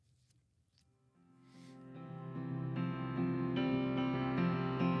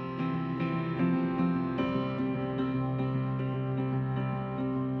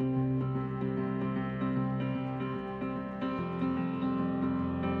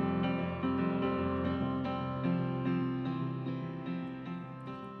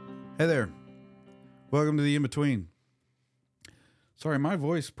Hey there. Welcome to the In-Between. Sorry, my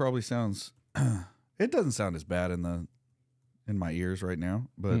voice probably sounds... it doesn't sound as bad in my ears right now,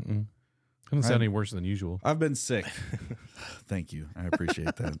 but... Doesn't sound any worse than usual. I've been sick. Thank you. I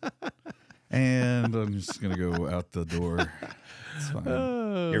appreciate that. And I'm just going to go out the door. It's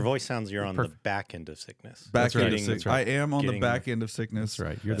fine. Your voice sounds you're on the back end of sickness. Back end of Getting- sickness. I am on the back end of sickness. That's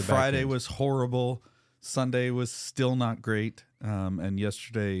right. You're the back Friday end. was horrible. Sunday was still not great. And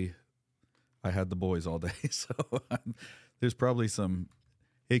yesterday I had the boys all day. So there's probably some,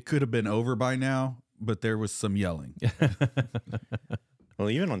 it could have been over by now, but there was some yelling.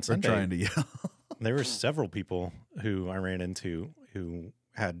 Well, even on We're Sunday, trying to yell. there were several people who I ran into who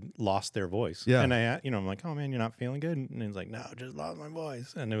had lost their voice. Yeah. And I'm like, oh man, you're not feeling good. And he's like, no, just lost my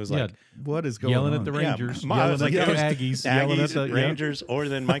voice. And it was Yeah, like, What is going yelling on? at the Yeah, Rangers, I yelling was at like, the yeah, Aggies, yelling at the Rangers. Or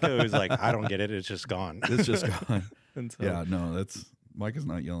then Micah was like, I don't get it. It's just gone. It's just gone. And so, Yeah, no, Micah's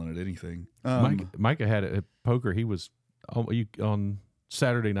not yelling at anything. Micah had it at poker. He was on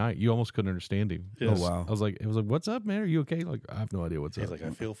Saturday night. You almost couldn't understand him. Yes. Oh, wow. I was like, what's up, man? Are you okay? Like, I have no idea what's he's up. like, I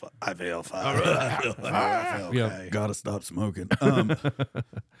feel fine. I feel okay. Yeah. Gotta stop smoking.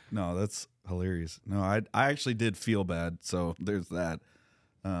 No, that's hilarious. No, I actually did feel bad, so there's that.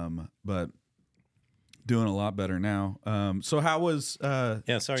 But doing a lot better now. So how was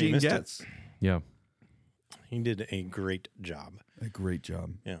Yeah, sorry you Gene missed Getz? Yeah. He did a great job. A great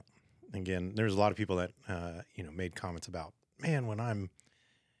job. Yeah. Again, there's a lot of people that made comments about, man,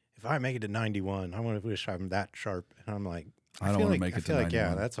 if I make it to 91, I want to wish I'm that sharp. And I'm like, I don't feel wanna like- make I it to feel like, yeah,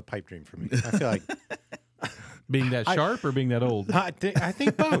 91. that's a pipe dream for me. I feel like Being that sharp or being that old? I think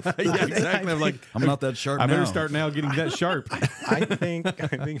both. Yeah, exactly. I'm like, I'm not that sharp I now. better start now getting that sharp. I think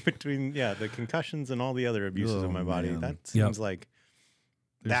between the concussions and all the other abuses Oh, of my body, man. that seems like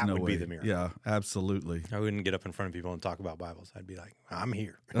There's that no would way. be the miracle. Yeah, absolutely. I wouldn't get up in front of people and talk about Bibles. I'd be like, I'm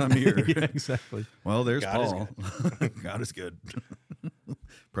here. I'm here. Yeah, exactly. Well, there's God is Paul. God is good.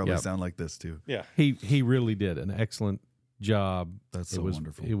 Probably Yeah. sound like this too. Yeah. He really did an excellent job. That's It so was,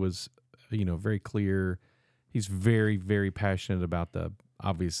 wonderful. It was, very clear. He's very, very passionate about all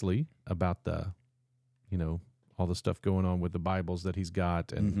the stuff going on with the Bibles that he's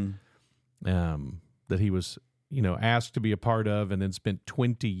got, and that he was, asked to be a part of, and then spent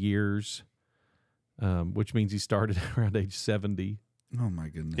 20 years, which means he started around age 70. Oh my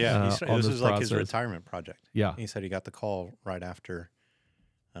goodness. Yeah. on This this was like his process. retirement project. Yeah, He said he got the call right after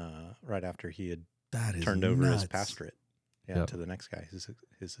he had That is turned over his nuts. pastorate Yep. to the next guy, his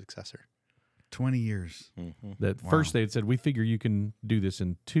successor. 20 years. Mm-hmm. that Wow. first they had said, we figure you can do this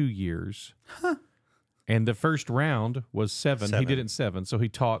in 2 years. And the first round was 7. He 7. did it in 7. So he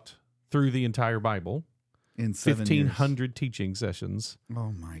taught through the entire Bible, In 7 years. 1,500 teaching sessions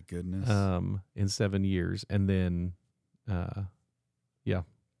Oh my goodness. in 7 years. And then, yeah.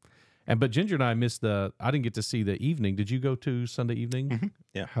 But Ginger and I missed I didn't get to see the evening. Did you go to Sunday evening? Mm-hmm.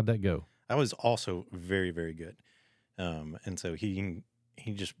 Yeah. How'd that go? That was also very, very good. And so he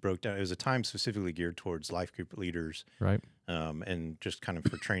just broke down. It was a time specifically geared towards life group leaders, Right. and just kind of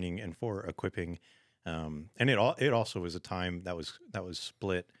for training and for equipping. And it also was a time that was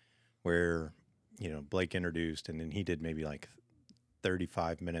split where, Blake introduced, and then he did maybe like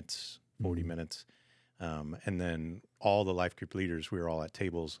 35 minutes, 40 minutes. And then all the life group leaders, we were all at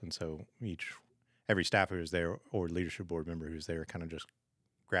tables. And so every staff who was there or leadership board member who was there kind of just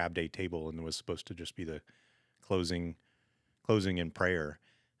grabbed a table and was supposed to just be the closing in prayer.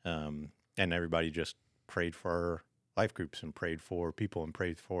 And everybody just prayed for life groups and prayed for people and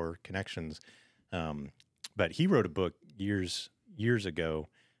prayed for connections. But he wrote a book years ago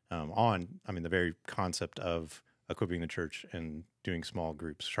on the very concept of equipping the church and doing small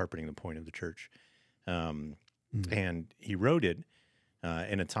groups, sharpening the point of the church. And he wrote it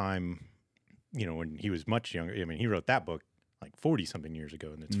in a time, when he was much younger. I mean, he wrote that book like 40-something years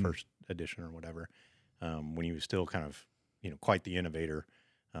ago in its first edition or whatever, when he was still kind of, quite the innovator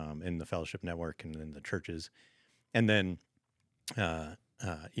in the fellowship network and in the churches. And then,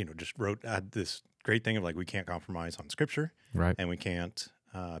 just wrote this great thing of like, we can't compromise on Scripture, Right. and we can't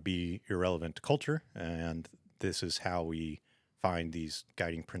be irrelevant to culture. And this is how we find these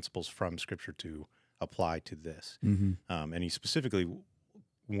guiding principles from Scripture to apply to this. Mm-hmm. And he specifically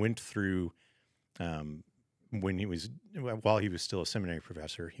went through, while he was still a seminary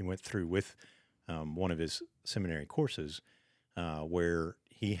professor, he went through with one of his seminary courses where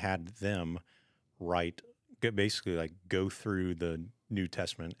he had them go through the New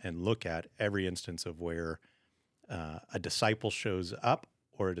Testament and look at every instance of where a disciple shows up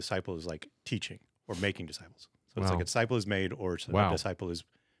or a disciple is like teaching or making disciples. So it's Wow. like a disciple is made or Wow. a disciple is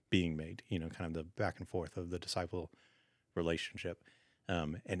being made, kind of the back and forth of the disciple relationship.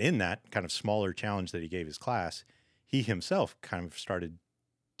 And in that kind of smaller challenge that he gave his class, he himself kind of started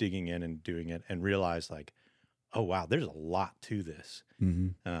digging in and doing it and realized like, oh, wow, there's a lot to this.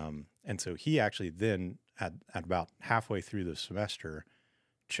 And so he actually then at about halfway through the semester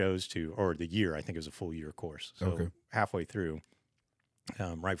chose to, or the year, I think it was a full year course. So halfway through,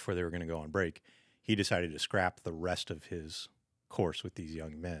 right before they were going to go on break, he decided to scrap the rest of his course with these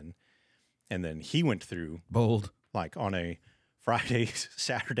young men. And then he went through Bold. like on a Friday,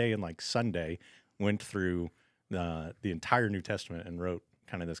 Saturday, and like Sunday, went through the entire New Testament and wrote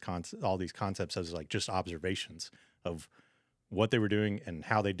kind of this all these concepts as like just observations of what they were doing and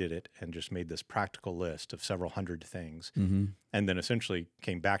how they did it, and just made this practical list of several hundred things. And then essentially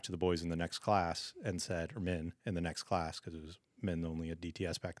came back to the boys in the next class and said, or men in the next class, because it was men only at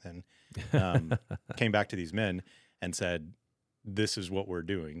DTS back then, came back to these men and said, this is what we're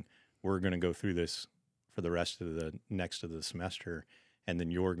doing. We're going to go through this for the rest of the next of the semester. And then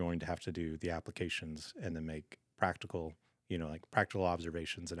you're going to have to do the applications and then make practical, like practical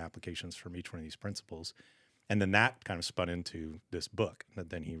observations and applications from each one of these principles. And then that kind of spun into this book that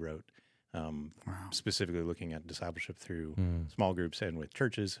then he wrote, specifically looking at discipleship through small groups and with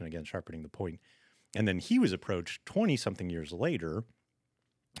churches, and again, sharpening the point. And then he was approached 20-something years later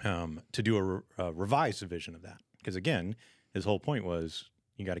to do a revised version of that. Because again, his whole point was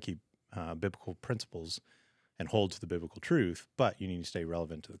you got to keep biblical principles and hold to the biblical truth, but you need to stay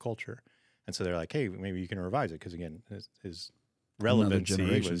relevant to the culture. And so they're like, hey, maybe you can revise it, because again, his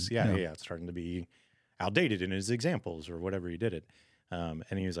relevancy was, it's starting to be outdated in his examples or whatever he did it.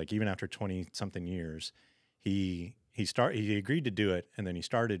 And he was like, even after 20-something years, he agreed to do it, and then he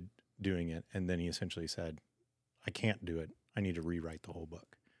started doing it, and then he essentially said, I can't do it. I need to rewrite the whole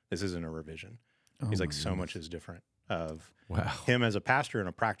book. This isn't a revision. He's like, so much is different of him as a pastor and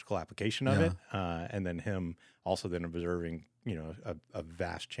a practical application of it, and then him also then observing, a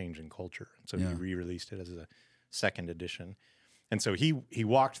vast change in culture. So he re-released it as a second edition. And so he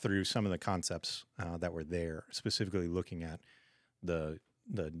walked through some of the concepts that were there, specifically looking at the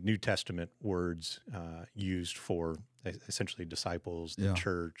New Testament words used for essentially disciples, the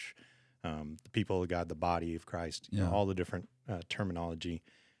church, the people of God, the body of Christ, all the different terminology,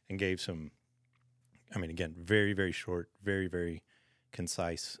 and gave some, again, very, very short, very, very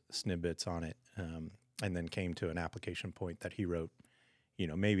concise snippets on it, and then came to an application point that he wrote,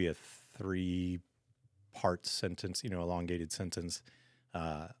 maybe a 3-part sentence, elongated sentence,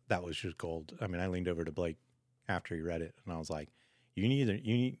 that was just gold. I leaned over to Blake after he read it, and I was like, you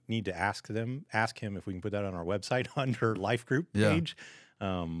need to ask him if we can put that on our website under life group page,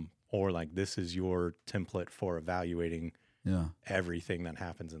 or like, this is your template for evaluating everything that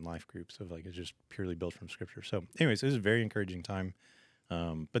happens in life groups, of like, it's just purely built from scripture. So anyways, it was a very encouraging time.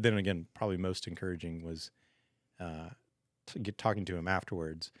 But then again, probably most encouraging was talking to him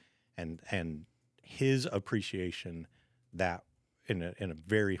afterwards, and his appreciation that in a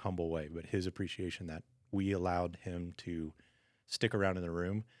very humble way, but his appreciation that we allowed him to stick around in the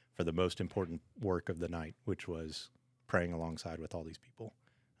room for the most important work of the night, which was praying alongside with all these people.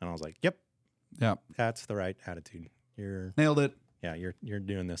 And I was like, yep, that's the right attitude. You're nailed it. Yeah, you're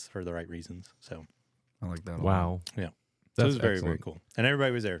doing this for the right reasons. So I like that. Wow. Yeah. That's So it was very, excellent. very cool. And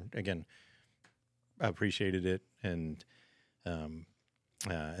everybody was there. Again, appreciated it. And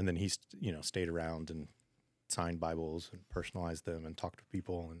then he stayed around and signed Bibles and personalized them and talked to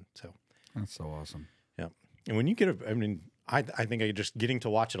people. And so that's so awesome. Yeah. And when you get I think just getting to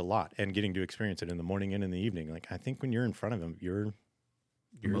watch it a lot and getting to experience it in the morning and in the evening. Like, I think when you're in front of him, you're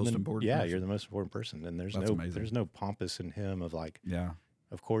the most important person. You're the most important person. And there's amazing. There's no pompous in him of like,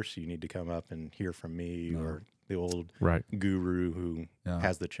 of course you need to come up and hear from me, or the old guru who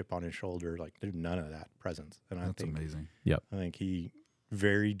has the chip on his shoulder. Like, there's none of that presence. And that's amazing. Yep. I think he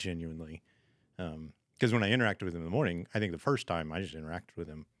very genuinely, because when I interacted with him in the morning, I think the first time I just interacted with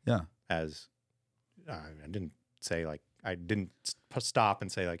him as, I didn't say like, I didn't stop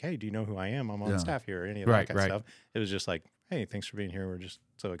and say like, hey, do you know who I am? I'm on staff here, or any of that kind of stuff. It was just like, hey, thanks for being here. We're just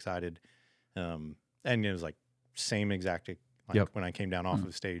so excited. And it was like same exact, when I came down off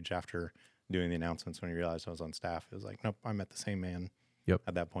of stage after doing the announcements, when he realized I was on staff, it was like, nope, I met the same man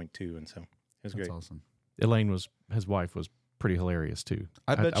at that point too. And so it was great. That's awesome. Elaine his wife was pretty hilarious too.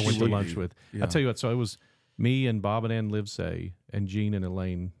 I bet I she went to would lunch be. with, Yeah. I'll tell you what, so it was me and Bob and Ann Livesay and Gene and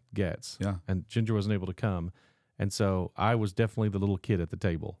Elaine Getz. Yeah. And Ginger wasn't able to come. And so I was definitely the little kid at the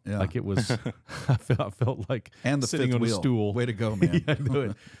table. Yeah. Like, it was, I felt like And the sitting fifth on wheel. a stool. Way to go, man. Yeah, do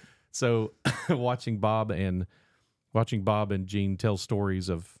it. So watching Bob and Gene tell stories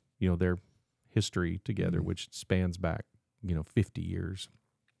of, their history together, which spans back, 50 years.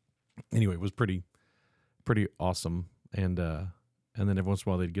 Anyway, it was pretty awesome. And and then every once in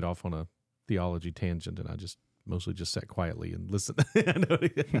a while they'd get off on a theology tangent, and I just mostly just sat quietly and listened.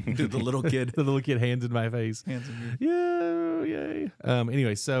 Do the little kid. The little kid hands in my face. Hands in Yeah, yay.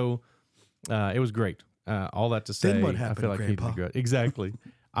 Anyway, so it was great. All that to say, Then what I happened, feel like he did Grandpa? good. Exactly.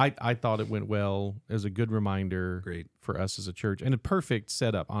 I thought it went well. It was a good reminder Great. for us as a church, and a perfect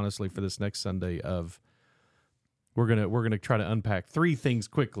setup, honestly, for this next Sunday. Of we're gonna try to unpack 3 things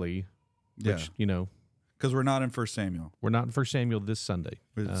quickly. Yeah. Which, you know, Because we're not in 1 Samuel. we're not in 1 Samuel this Sunday.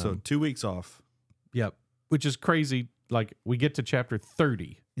 So 2 weeks off. Yep. Which is crazy. Like, we get to chapter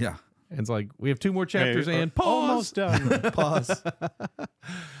 30, Yeah. and it's like we have 2 more chapters, Hey, and pause. almost done. Pause. All right,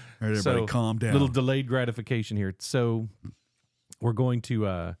 everybody, So, calm down. Little delayed gratification here. So we're going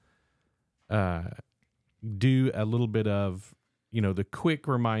to do a little bit of, the quick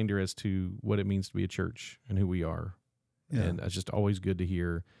reminder as to what it means to be a church and who we are. Yeah. And it's just always good to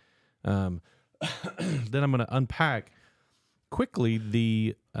hear. Then I'm going to unpack quickly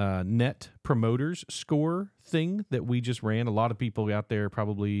the net promoters score thing that we just ran. A lot of people out there,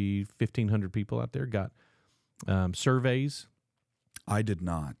 probably 1,500 people out there, got surveys. I did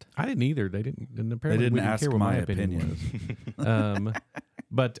not. I didn't either. They didn't. And They apparently didn't we didn't ask care what my opinion opinion. was.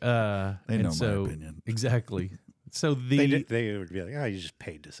 But They and know so, my opinion. Exactly. So They the would be like, oh, you just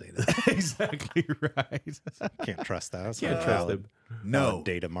paid to say that. exactly right. Can't trust that. That's Can't not a trust valid- them. No, valid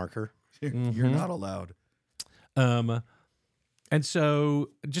data marker. you're Mhm. not allowed. And so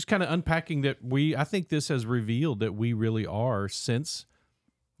just kind of unpacking that I think this has revealed that we really are, since,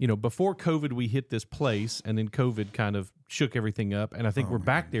 before COVID, we hit this place, and then COVID kind of shook everything up. And I think Oh we're my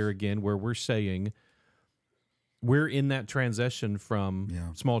back there again, where we're saying we're in that transition from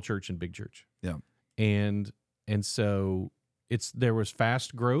Yeah. small church and big church. Yeah. And so there was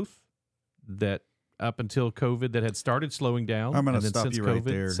fast growth that up until COVID that had started slowing down. I'm gonna and then stop since you right COVID,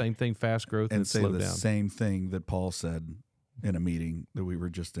 there same thing, fast growth, And and say slowed the down. same thing that Paul said in a meeting that we were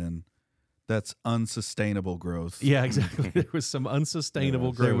just in. That's unsustainable growth. Yeah, exactly. There was some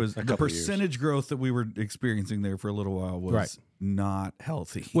unsustainable growth. There was A the couple years. percentage growth that we were experiencing there for a little while was Right. not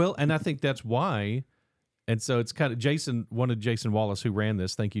healthy. Well, and I think that's why. And so it's kind of Jason Wallace, who ran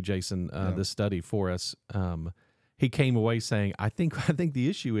this. Thank you, Jason, this study for us. He came away saying, I think the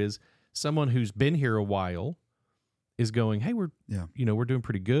issue is someone who's been here a while is going, hey, we're doing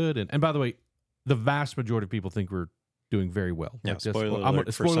pretty good. And by the way, the vast majority of people think we're doing very well. Yeah, Like this- spoiler I'm- alert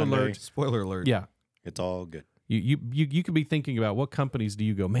for spoiler Sunday. alert. Spoiler alert. Yeah. It's all good. You could be thinking about what companies do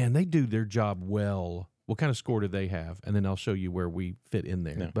you go, man, they do their job well. What kind of score do they have? And then I'll show you where we fit in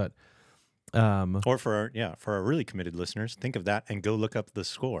there. Yeah. But Or for our really committed listeners, think of that and go look up the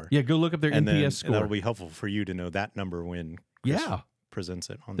score. yeah, go look up their and then NPS score. that'll be helpful for you to know that number when Chris Yeah. presents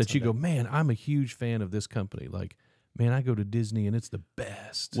it on That Sunday. you go, man, I'm a huge fan of this company. Like, man, I go to Disney and it's the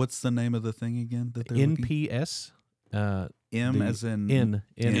best. What's the name of the thing again that they're looking? NPS? M the as in N.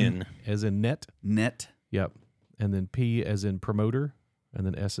 as in net. net. Yep. And then P as in promoter, and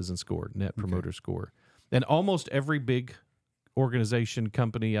then S as in score, net promoter score. And almost every big organization,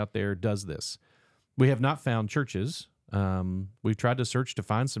 company out there does this. We have not found churches. We've tried to search to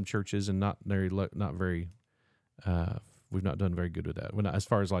find some churches, and we've not done very good with that. As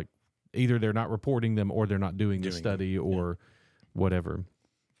far as like, either they're not reporting them, or they're not doing the study, or whatever.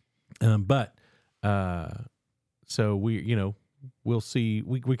 So we'll see.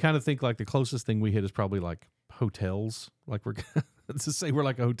 We kind of think like the closest thing we hit is probably like hotels. Like we're to say we're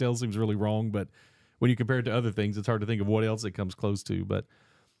like a hotel seems really wrong, but when you compare it to other things, it's hard to think of what else it comes close to. But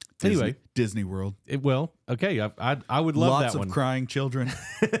anyway, Disney World. okay, I would love Lots that of one. crying children.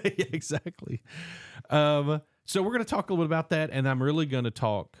 Yeah, exactly. So we're going to talk a little bit about that, and I'm really going to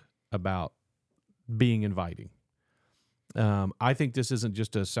talk about being inviting. I think this isn't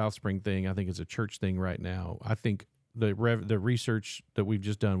just a South Spring thing. I think it's a church thing right now. I think the research that we've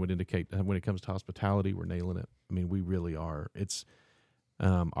just done would indicate that when it comes to hospitality, we're nailing it. I mean, we really are. It's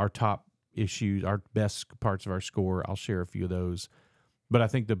our top issues, our best parts of our score. I'll share a few of those. But I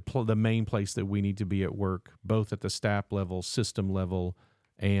think the main place that we need to be at work, both at the staff level, system level,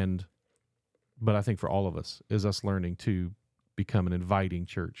 but I think for all of us, is us learning to become an inviting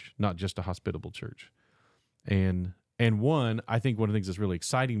church, not just a hospitable church. And I think one of the things that's really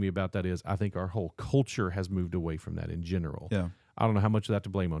exciting me about that is I think our whole culture has moved away from that in general. Yeah. I don't know how much of that to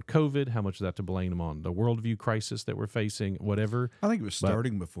blame on COVID, how much of that to blame on the worldview crisis that we're facing, whatever. I think it was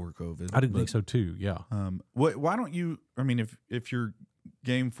starting before COVID. I didn't think so too. Yeah. Why don't you? I mean, if you're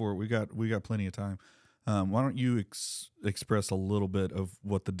game for it, we got plenty of time. Why don't you express a little bit of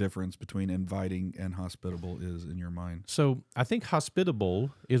what the difference between inviting and hospitable is in your mind? So I think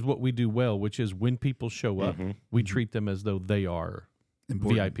hospitable is what we do well, which is when people show up, we treat them as though they are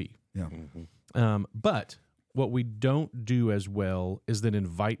Important. VIP. Yeah. But what we don't do as well is then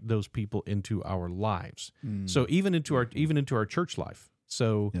invite those people into our lives. So even into our church life.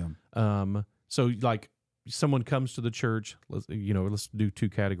 So so like someone comes to the church, let's do two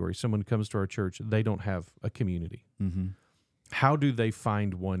categories. Someone comes to our church, they don't have a community. Mm-hmm. How do they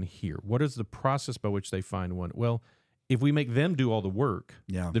find one here? What is the process by which they find one? Well, if we make them do all the work,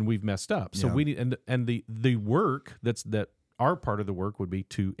 then we've messed up. So we need, and the work that our part of the work would be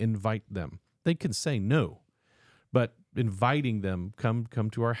to invite them. They can say no, but inviting them, come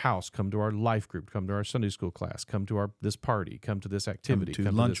to our house, come to our life group, come to our Sunday school class, come to this party, come to this activity, come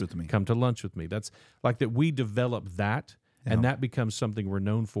to lunch with me. Come to lunch with me. That's like that. We develop that. And that becomes something we're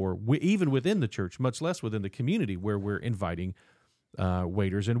known for, even within the church, much less within the community, where we're inviting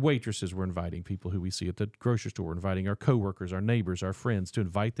waiters and waitresses. We're inviting people who we see at the grocery store. We're inviting our coworkers, our neighbors, our friends, to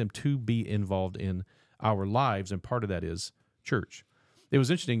invite them to be involved in our lives. And part of that is church. It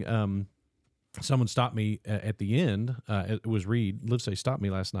was interesting. Someone stopped me at the end. It was Reed. Livesay stopped me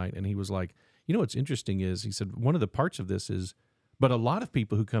last night, and he was like, what's interesting is, he said, one of the parts of this is, but a lot of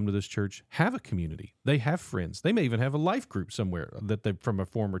people who come to this church have a community. They have friends. They may even have a life group somewhere that they're from a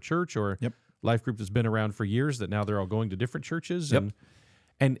former church or life group that's been around for years that now they're all going to different churches.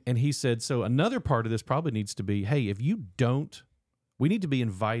 And he said, so another part of this probably needs to be, hey, we need to be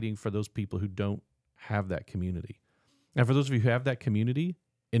inviting for those people who don't have that community. And for those of you who have that community,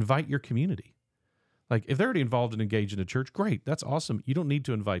 invite your community. Like if they're already involved and engaged in a church, great. That's awesome. You don't need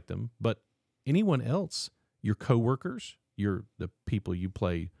to invite them, but anyone else, your coworkers, the people you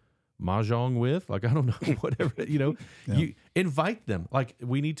play mahjong with, like, I don't know, whatever, you invite them. Like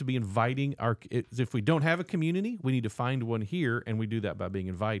we need to be inviting if we don't have a community, we need to find one here, and we do that by being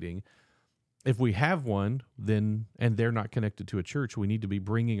inviting. If we have one, and they're not connected to a church, we need to be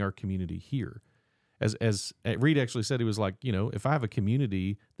bringing our community here. As Reed actually said, he was like, if I have a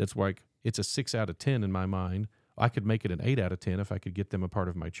community that's like, it's a 6 out of 10 in my mind, I could make it an 8 out of 10 if I could get them a part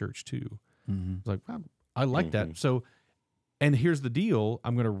of my church too. Mm-hmm. It's like, wow, I like that. So, and here's the deal.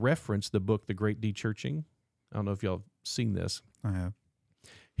 I'm going to reference the book, The Great De-Churching. I don't know if y'all have seen this. I have.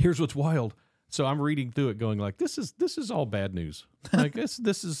 Here's what's wild. So I'm reading through it going like, this is all bad news. Like this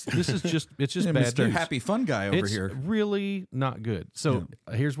is just bad Mr. news. Happy Fun Guy over It's here. really not good. So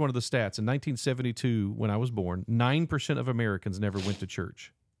here's one of the stats. In 1972, when I was born, 9% of Americans never went to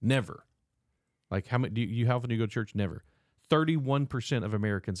church. Never. Like how often do you go to church? Never. 31% of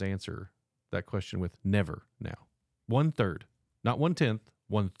Americans answer that question with never now. 1/3. Not 1/10,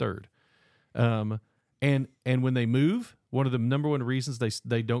 1/3. And when they move, one of the number one reasons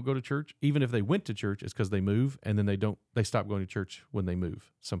they don't go to church, even if they went to church, is because they move, and then they stop going to church when they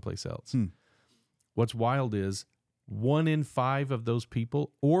move someplace else. What's wild is 1 in 5 of those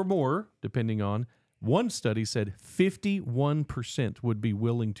people, or more, depending on, one study said 51% would be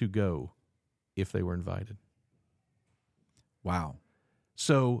willing to go if they were invited. One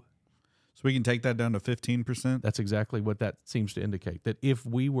So we can take that down to 15%? that's exactly what that seems to indicate. That if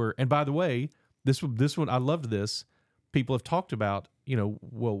we were, and by the way, this one, I loved this. People have talked about, we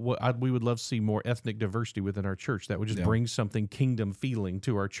would love to see more ethnic diversity within our church. That would just bring something kingdom feeling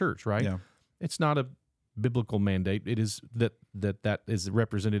to our church, right? Yeah. It's not a biblical mandate. It is that is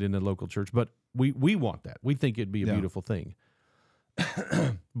represented in the local church, but we want that. We think it'd be a beautiful thing.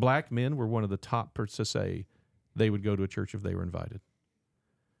 Black men were one of the top to say they would go to a church if they were invited.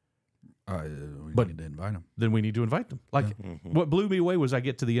 We need to invite them. Then we need to invite them. Like what blew me away was I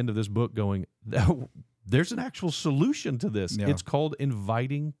get to the end of this book going, there's an actual solution to this. Yeah. It's called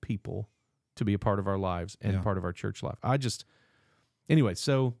inviting people to be a part of our lives and part of our church life. Anyway,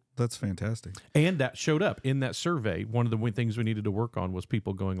 so that's fantastic. And that showed up in that survey. One of the things we needed to work on was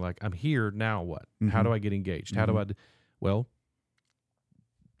people going like, I'm here, now what? How do I get engaged? How do I, well,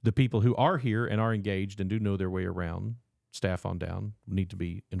 the people who are here and are engaged and do know their way around, staff on down, need to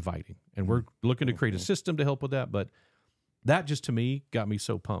be inviting. And we're looking to create a system to help with that. But that just, to me, got me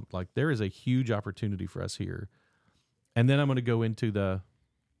so pumped. Like, there is a huge opportunity for us here. And then I'm going to go into to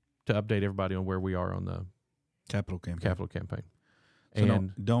update everybody on where we are on the capital campaign. So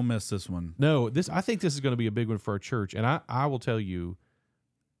and don't miss this one. No, I think this is going to be a big one for our church. And I will tell you,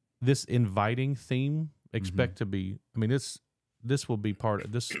 this inviting theme, expect to be, I mean, this will be part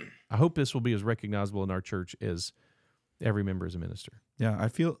of this. I hope this will be as recognizable in our church as every member is a minister. Yeah, I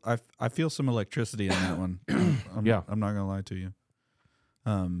feel some electricity in that one. I'm not going to lie to you.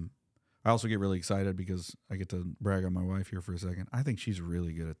 I also get really excited because I get to brag on my wife here for a second. I think she's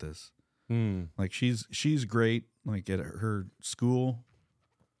really good at this. Like she's great. Like at her school,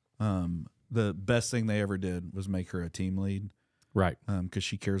 the best thing they ever did was make her a team lead, right? Because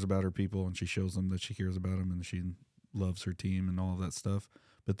she cares about her people and she shows them that she cares about them and she loves her team and all of that stuff.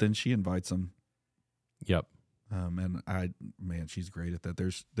 But then she invites them. Yep. And she's great at that.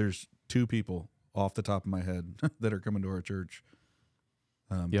 There's 2 people off the top of my head that are coming to our church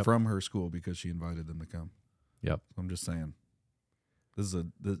from her school because she invited them to come. Yep. I'm just saying,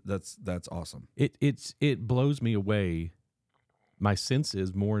 that's awesome. It blows me away. My sense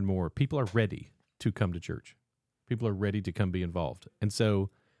is more and more people are ready to come to church. People are ready to come be involved. And so,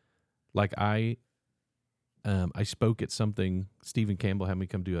 like I spoke at something. Stephen Campbell had me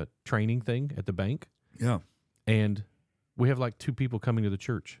come do a training thing at the bank. Yeah. And we have like 2 people coming to the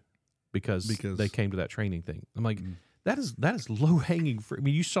church because they came to that training thing. I'm like, that is low hanging fruit. I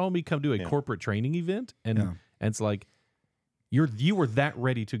mean, you saw me come to a corporate training event, and it's like you were that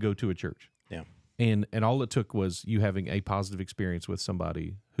ready to go to a church. Yeah. And all it took was you having a positive experience with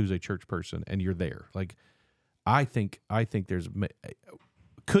somebody who's a church person, and you're there. Like, I think there's,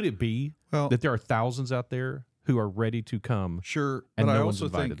 could it be that there are thousands out there who are ready to come? Sure, and but no I one's also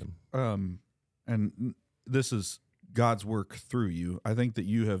invited think, them. And this is God's work through you. I think that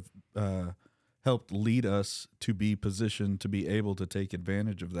you have helped lead us to be positioned to be able to take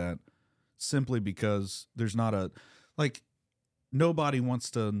advantage of that, simply because there's not nobody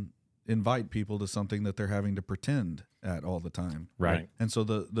wants to invite people to something that they're having to pretend at all the time. Right. And so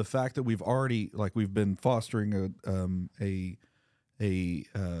the fact that we've already, we've been fostering a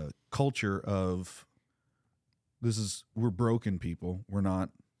culture of we're broken people. We're not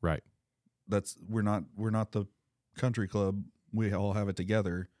Right. we're not the country club. We all have it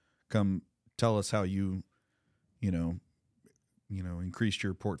together. Come tell us how you increased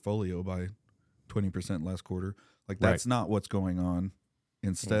your portfolio by 20% last quarter. That's not what's going on.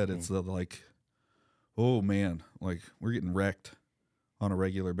 Instead, it's oh man, we're getting wrecked on a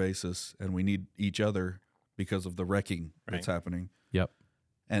regular basis, and we need each other because of the wrecking that's happening. Yep.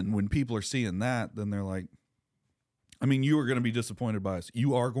 And when people are seeing that, then they're like, I mean, you are going to be disappointed by us.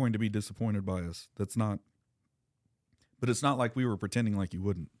 You are going to be disappointed by us. But it's not like we were pretending like you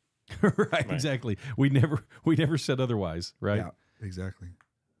wouldn't. Right. Exactly. We never said otherwise. Right. Yeah, exactly.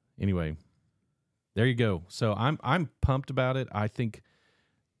 Anyway, there you go. So I'm pumped about it. I think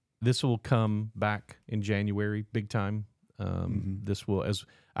this will come back in January, big time. This will, as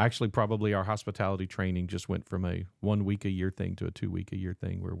actually probably our hospitality training just went from a 1 week a year thing to a 2 week a year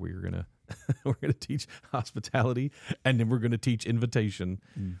thing, where we're gonna teach hospitality, and then we're gonna teach invitation.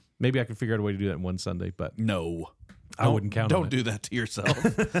 Maybe I could figure out a way to do that in one Sunday, but no, I wouldn't count on it. Don't do that to yourself.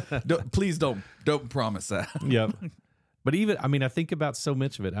 Please don't promise that. Yep. But even, I mean, I think about so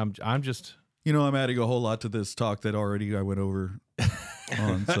much of it. I'm just, I'm adding a whole lot to this talk that already I went over.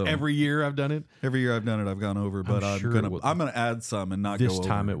 So every year I've done it. Every year I've done it, I've gone over, but I'm gonna add some and not go over. This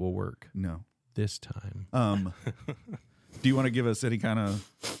time it will work. No, this time. Do you want to give us any kind of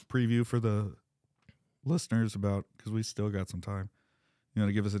preview for the listeners about, because we still got some time? You want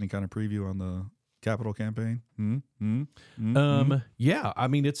to give us any kind of preview on the capital campaign? Yeah. I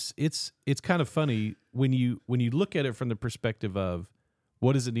mean, it's kind of funny when you look at it from the perspective of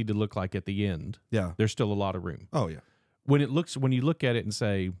what does it need to look like at the end. Yeah, there's still a lot of room. Oh yeah. When you look at it and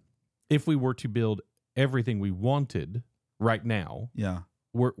say, if we were to build everything we wanted right now,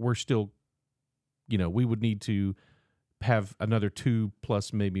 we're still, we would need to have another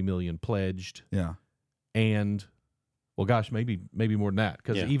 2+ maybe million pledged. Yeah. And well, gosh, maybe more than that,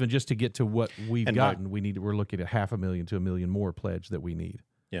 because even just to get to what we've gotten, we're looking at 500,000 to 1 million more pledge that we need.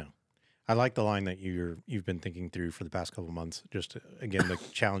 Yeah. I like the line that you've been thinking through for the past couple of months. Just again, the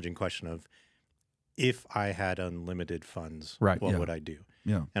challenging question of, if I had unlimited funds, what would I do?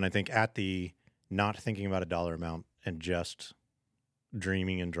 Yeah. And I think at the not thinking about a dollar amount and just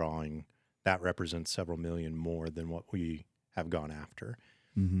dreaming and drawing, that represents several million more than what we have gone after.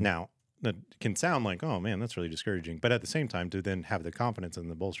 Now, that can sound like, oh man, that's really discouraging. But at the same time, to then have the confidence and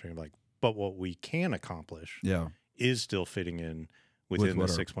the bolstering of but what we can accomplish is still fitting in within the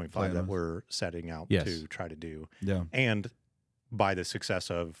 6.5 that we're setting out to try to do. Yeah. And by the success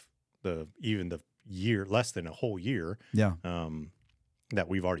of even the year, less than a whole year, that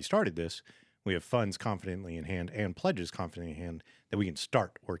we've already started this, we have funds confidently in hand and pledges confidently in hand that we can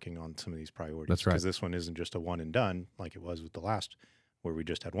start working on some of these priorities. That's right. Because this one isn't just a one and done like it was with the last, where we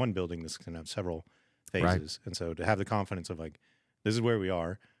just had one building. This can have several phases. Right. And so to have the confidence of this is where we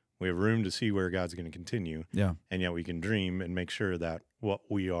are. We have room to see where God's going to continue. Yeah. And yet we can dream and make sure that what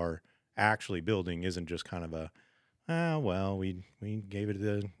we are actually building isn't just kind of we gave it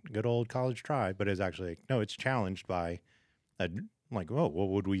a good old college try, but it's actually no, it's challenged by what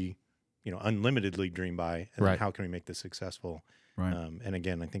would we, unlimitedly dream by, and then how can we make this successful? Right. And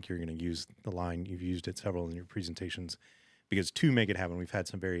again, I think you're going to use the line, you've used it several in your presentations, because to make it happen, we've had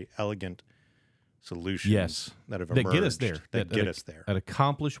some very elegant solutions that have emerged that get us there, that get us there, that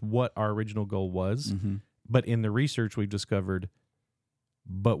accomplish what our original goal was, But in the research, we've discovered,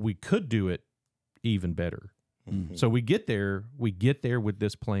 but we could do it even better. Mhm. So we get there with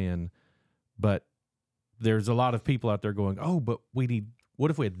this plan, but there's a lot of people out there going, oh, but what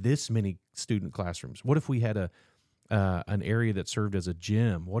if we had this many student classrooms? What if we had an area that served as a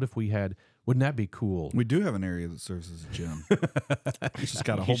gym? What if we had, wouldn't that be cool? We do have an area that serves as a gym. It's just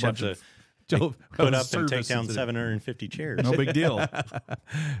got a You whole should have bunch of put up and take services down that- 750 chairs. no big deal.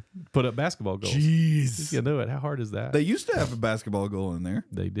 Put up basketball goals. Jeez. You know it. How hard is that? They used to have a basketball goal in there.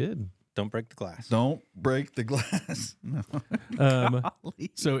 They did. Don't break the glass. Don't break the glass. No.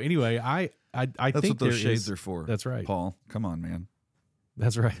 So anyway, I That's think what those there shades is- are for. That's right. Paul. Come on, man.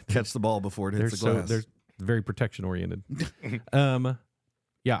 That's right. Catch the ball before it hits the glass. They're very protection oriented.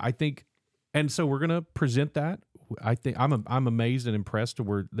 Yeah, I think, and so we're gonna present that. I think I'm amazed and impressed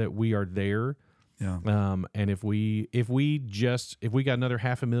that we are there. Yeah. And if we got another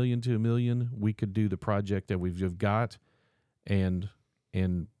 $500,000 to $1 million, we could do the project that we've got, and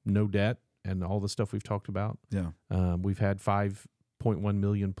no debt and all the stuff we've talked about. Yeah. We've had $5.1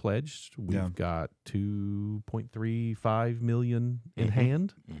 million pledged. We've Yeah. got $2.35 million in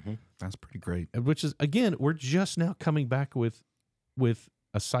hand, Mhm. That's pretty great. which is, again, we're just now coming back with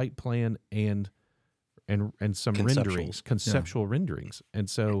a site plan and some Conceptual. conceptual renderings. And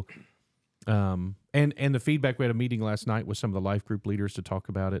so, and the feedback, we had a meeting last night with some of the life group leaders to talk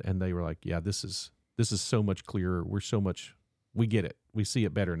about it. And they were like, yeah, this is so much clearer. We get it. We see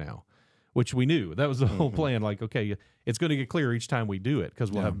it better now, which we knew. That was the whole plan. Like, okay, it's going to get clearer each time we do it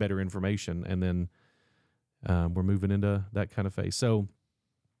because we'll Yeah. have better information. And then we're moving into that kind of phase. So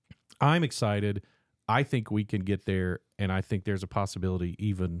I'm excited. I think we can get there. And I think there's a possibility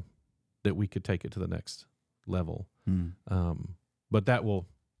even that we could take it to the next level. But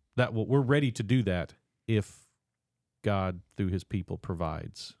we're ready to do that if God, through his people,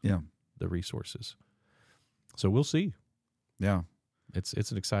 provides the resources. So we'll see. Yeah.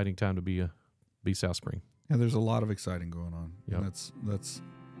 It's an exciting time to be South Spring. Yeah, there's a lot of exciting going on. Yep. And that's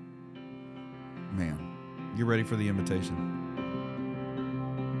man. Get ready for the invitation.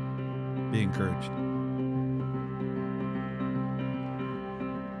 Be encouraged.